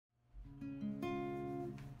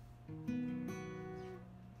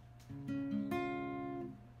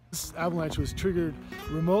This avalanche was triggered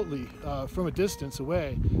remotely from a distance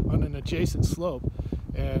away on an adjacent slope,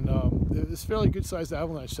 and it was a fairly good-sized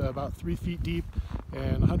avalanche, about 3 feet deep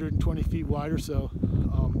and 120 feet wide or so,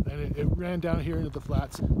 and it ran down here into the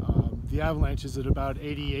flats. The avalanche is at about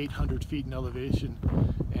 8,800 feet in elevation,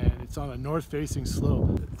 and it's on a north-facing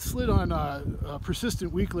slope. It slid on a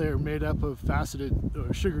persistent weak layer made up of faceted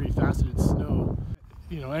or sugary faceted snow.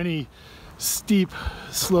 You know, any steep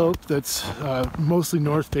slope that's mostly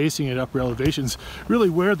north-facing at upper elevations, really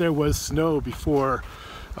where there was snow before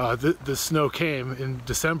the snow came in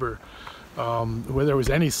December, where there was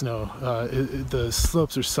any snow, the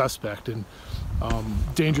slopes are suspect, and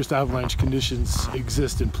dangerous avalanche conditions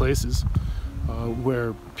exist in places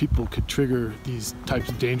where people could trigger these types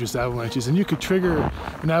of dangerous avalanches. And you could trigger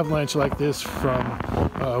an avalanche like this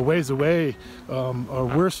from ways away, or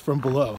worse, from below.